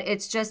 but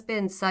it's just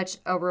been such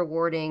a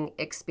rewarding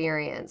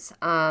experience.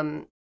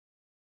 I've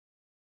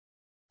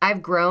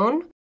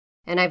grown.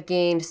 And I've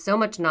gained so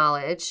much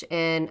knowledge,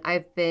 and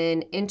I've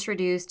been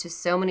introduced to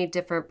so many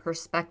different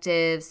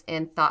perspectives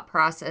and thought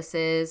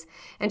processes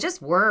and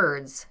just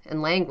words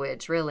and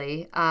language,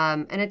 really.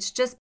 And it's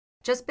just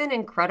been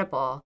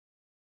incredible.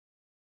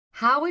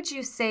 How would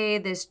you say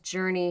this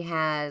journey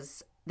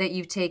that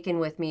you've taken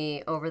with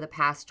me over the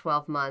past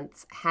 12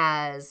 months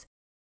has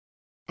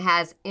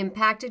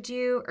impacted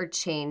you or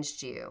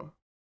changed you?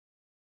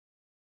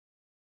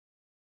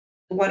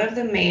 One of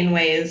the main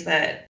ways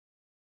that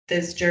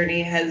this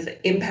journey has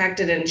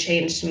impacted and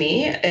changed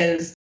me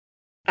is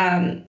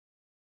I've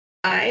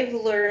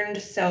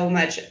learned so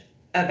much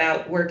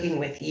about working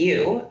with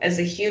you as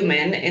a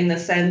human in the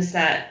sense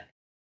that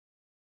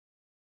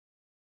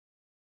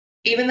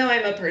even though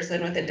I'm a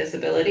person with a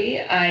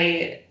disability,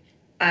 I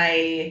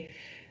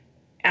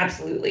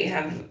absolutely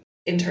have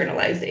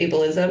internalized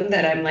ableism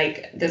that I'm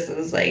like, this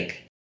is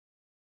like,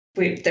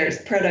 there's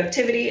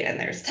productivity and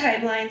there's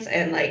timelines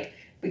and like,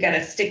 we got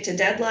to stick to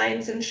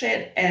deadlines and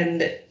shit.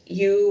 And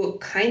you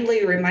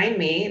kindly remind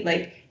me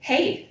like,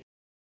 hey,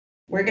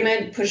 we're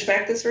going to push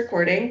back this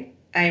recording.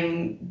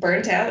 I'm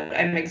burnt out.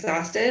 I'm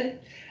exhausted.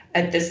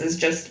 And this is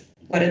just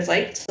what it's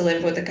like to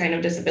live with the kind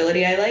of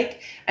disability I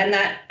like. And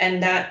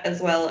that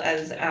as well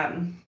as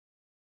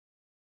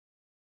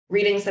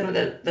reading some of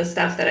the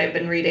stuff that I've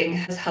been reading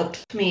has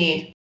helped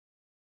me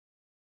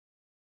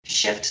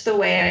shift the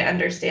way I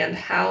understand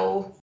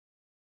how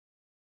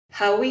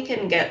we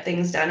can get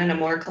things done in a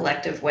more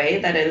collective way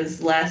that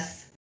is less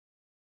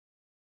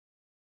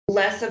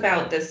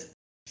about this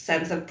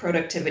sense of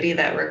productivity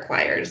that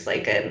requires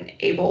like an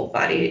able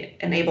body,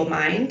 an able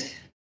mind.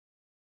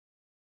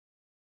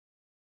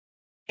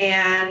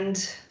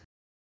 And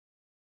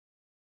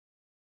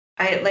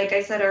like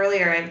I said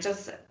earlier,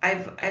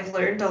 I've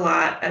learned a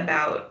lot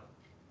about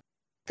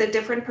the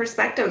different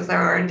perspectives there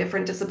are in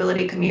different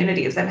disability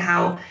communities and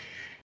how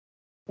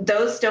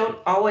those don't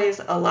always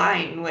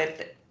align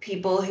with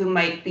people who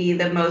might be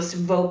the most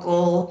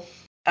vocal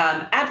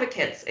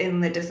advocates in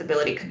the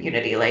disability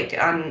community, like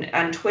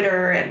on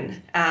Twitter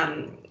and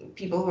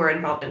people who are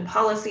involved in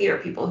policy or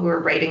people who are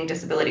writing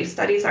disability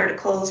studies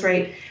articles,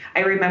 right?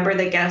 I remember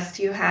the guest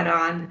you had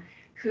on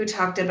who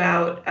talked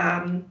about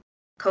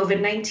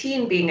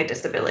COVID-19 being a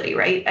disability,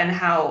 right? And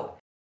how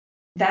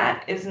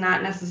that is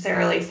not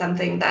necessarily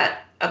something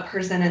that a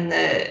person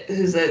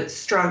who's a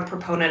strong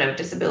proponent of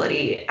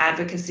disability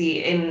advocacy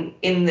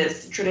in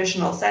this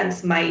traditional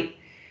sense might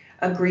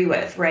agree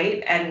with,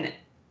 right? And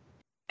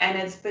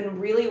it's been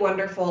really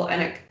wonderful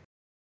and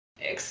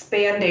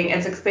expanding.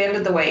 It's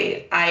expanded the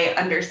way I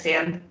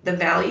understand the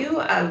value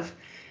of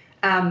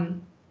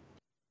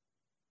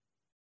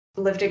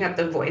lifting up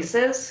the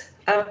voices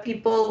of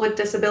people with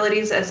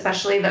disabilities,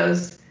 especially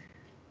those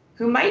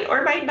who might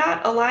or might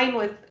not align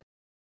with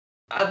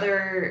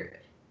other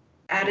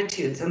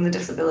attitudes in the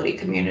disability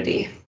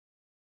community.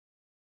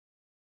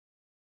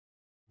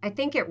 I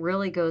think it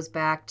really goes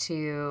back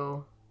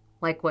to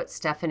like what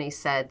Stephanie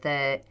said,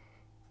 that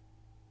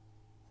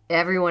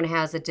everyone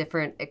has a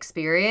different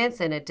experience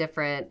and a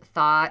different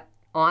thought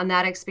on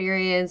that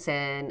experience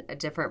and a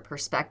different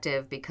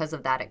perspective because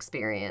of that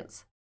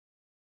experience.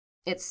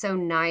 It's so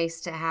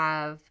nice to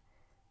have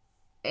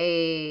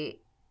a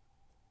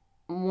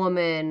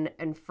woman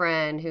and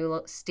friend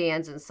who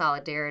stands in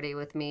solidarity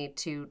with me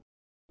to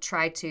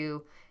try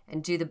to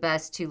and do the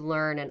best to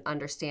learn and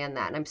understand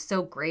that. And I'm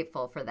so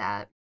grateful for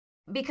that,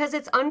 because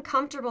it's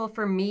uncomfortable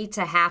for me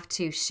to have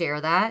to share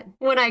that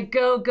when I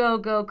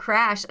go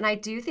crash. And I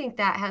do think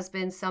that has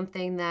been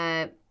something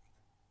that,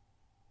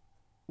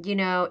 you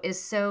know,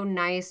 is so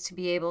nice to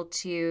be able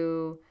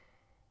to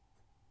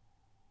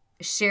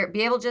share,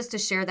 be able just to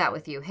share that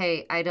with you.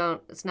 Hey,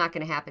 it's not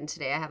going to happen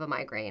today. I have a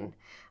migraine.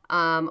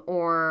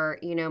 Or,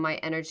 you know, my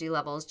energy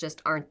levels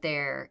just aren't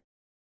there.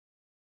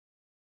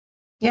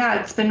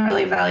 Yeah, it's been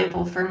really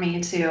valuable for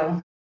me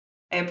too.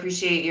 I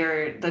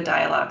appreciate the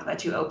dialogue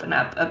that you open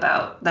up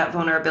about that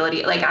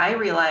vulnerability. Like, I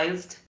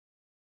realized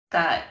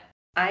that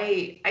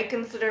I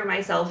consider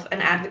myself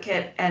an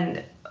advocate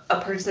and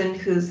a person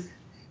who's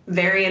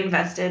very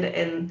invested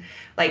in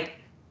like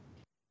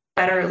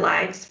better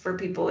lives for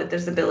people with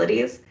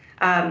disabilities.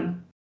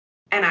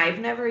 And I've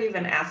never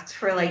even asked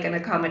for like an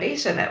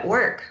accommodation at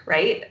work,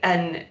 right?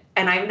 And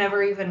I've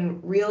never even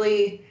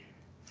really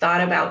thought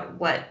about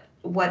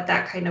what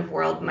that kind of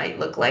world might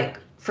look like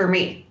for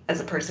me as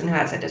a person who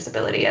has a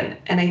disability. And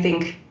I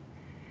think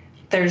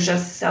there's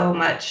just so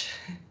much,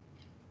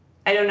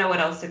 I don't know what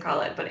else to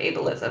call it, but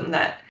ableism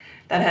that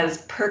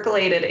has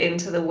percolated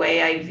into the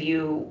way I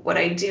view what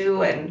I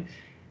do and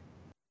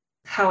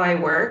how I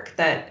work,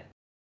 that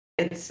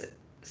it's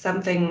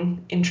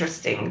something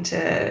interesting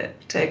to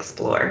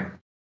explore.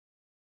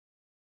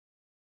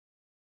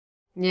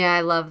 Yeah,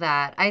 I love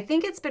that. I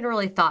think it's been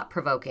really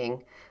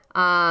thought-provoking.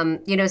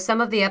 You know,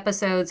 some of the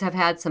episodes have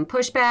had some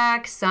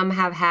pushback. Some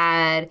have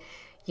had,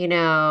 you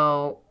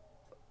know,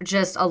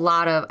 just a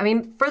lot of, I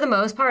mean, for the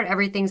most part,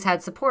 everything's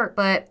had support,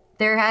 but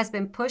there has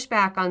been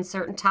pushback on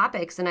certain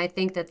topics. And I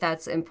think that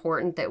that's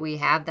important that we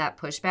have that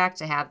pushback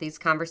to have these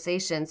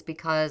conversations,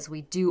 because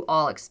we do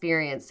all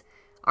experience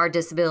our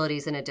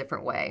disabilities in a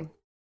different way.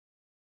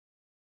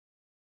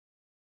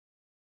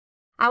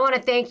 I want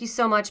to thank you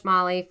so much,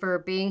 Molly, for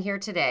being here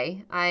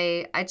today.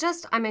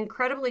 I'm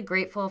incredibly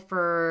grateful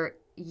for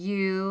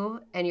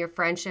you and your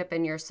friendship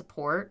and your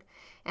support.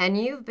 And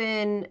you've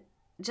been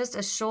just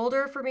a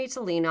shoulder for me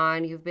to lean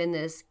on. You've been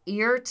this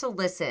ear to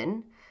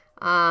listen.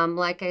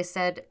 Like I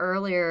said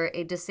earlier,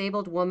 a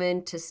disabled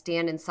woman to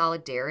stand in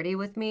solidarity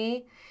with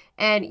me.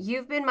 And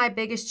you've been my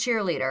biggest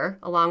cheerleader,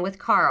 along with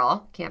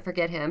Carl, can't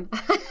forget him,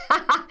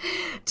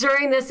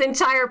 during this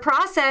entire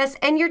process.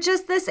 And you're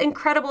just this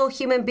incredible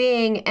human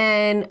being.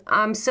 And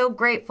I'm so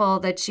grateful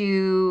that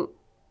you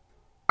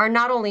are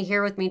not only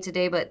here with me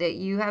today, but that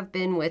you have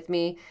been with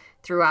me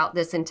throughout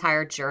this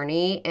entire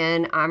journey.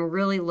 And I'm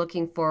really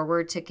looking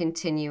forward to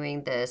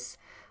continuing this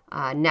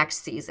next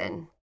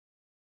season.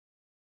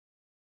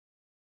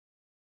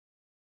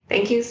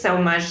 Thank you so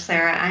much,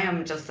 Sarah. I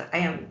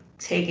am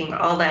taking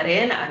all that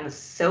in. I'm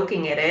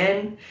soaking it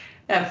in.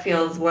 That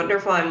feels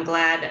wonderful. I'm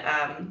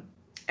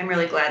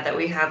really glad that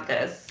we have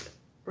this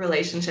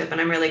relationship,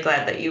 and I'm really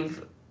glad that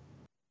you've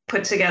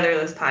put together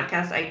this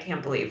podcast. I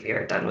can't believe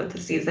you're done with the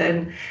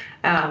season.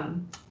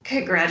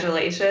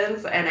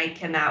 Congratulations, and I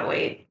cannot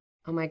wait.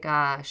 Oh my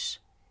gosh.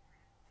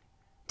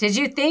 Did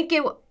you think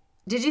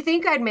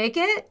I'd make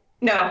it?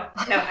 No,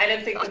 I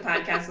didn't think the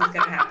podcast was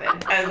going to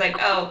happen. I was like,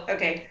 oh,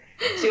 okay.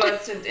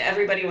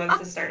 Everybody wants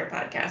to start a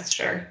podcast.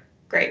 Sure.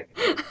 Great.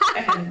 I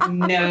had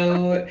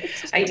no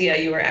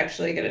idea you were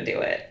actually going to do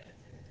it.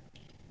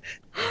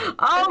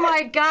 Oh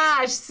my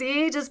gosh.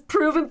 See, just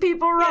proving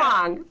people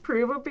wrong. Yeah.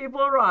 Proving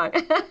people wrong.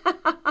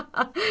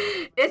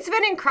 It's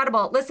been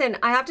incredible. Listen,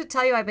 I have to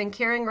tell you, I've been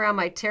carrying around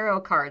my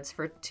tarot cards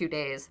for 2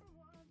 days.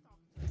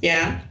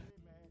 Yeah.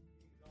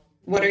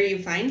 What are you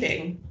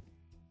finding?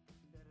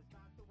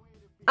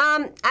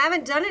 I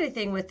haven't done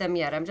anything with them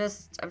yet. I'm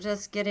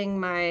just getting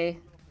my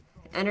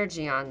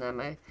energy on them.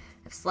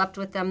 I've slept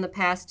with them the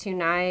past 2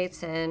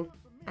 nights, and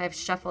I've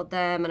shuffled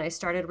them, and I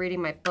started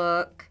reading my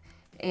book,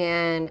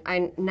 and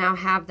I now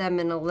have them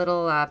in a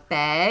little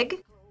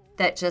bag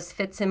that just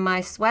fits in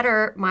my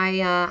sweater, my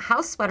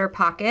house sweater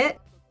pocket,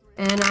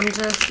 and I'm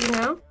just,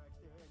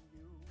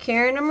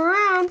 carrying them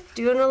around,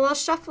 doing a little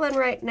shuffling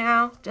right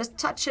now, just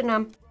touching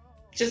them.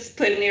 Just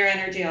putting your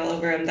energy all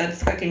over them.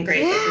 That's fucking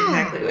great. Yeah. That's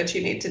exactly what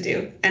you need to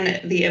do.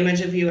 And the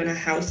image of you in a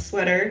house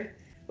sweater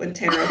with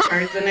tarot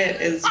cards in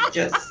it is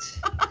just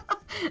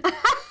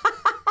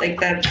like,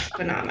 that's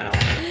phenomenal.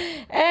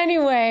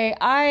 Anyway,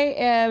 I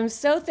am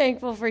so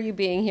thankful for you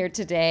being here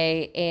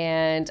today,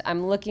 and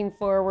I'm looking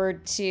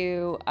forward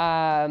to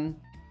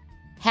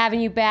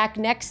having you back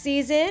next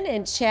season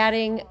and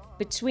chatting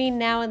between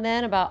now and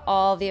then about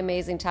all the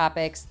amazing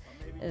topics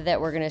that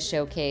we're going to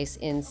showcase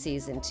in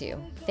season 2.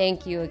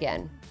 Thank you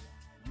again.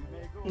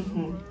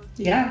 Mm-hmm.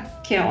 Yeah,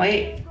 can't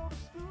wait.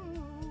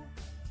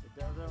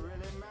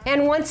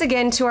 And once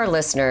again, to our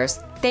listeners,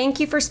 thank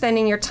you for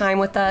spending your time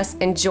with us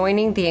and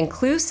joining the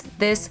Incluse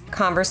This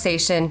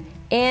conversation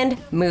and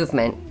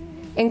movement.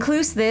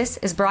 Incluse This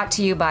is brought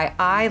to you by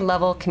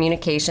iLevel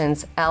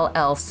Communications,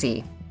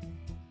 LLC.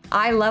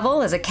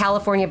 iLevel is a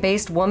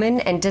California-based woman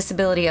and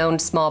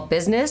disability-owned small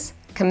business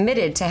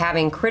committed to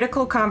having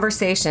critical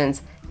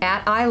conversations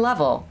at eye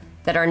level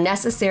that are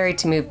necessary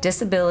to move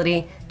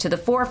disability to the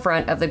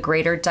forefront of the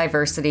greater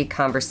diversity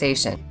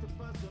conversation.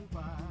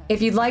 If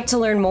you'd like to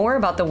learn more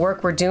about the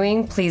work we're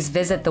doing, please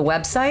visit the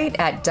website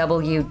at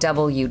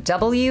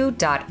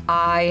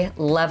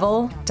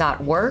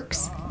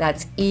www.ilevel.works.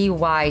 That's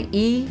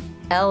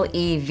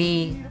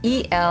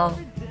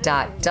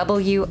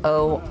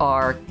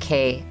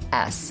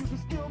EYELEVEL.WORKS.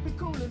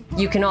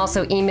 You can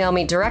also email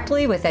me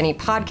directly with any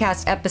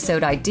podcast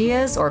episode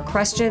ideas or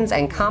questions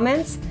and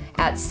comments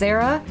at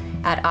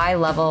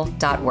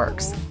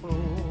sarah@ilevel.works.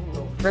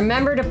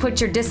 Remember to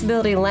put your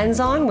disability lens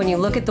on when you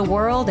look at the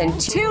world and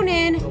tune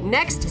in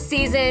next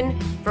season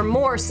for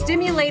more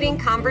stimulating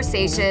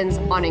conversations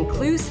on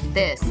Incluse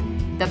This,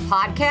 the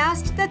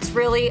podcast that's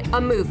really a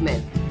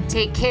movement.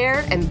 Take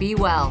care and be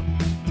well.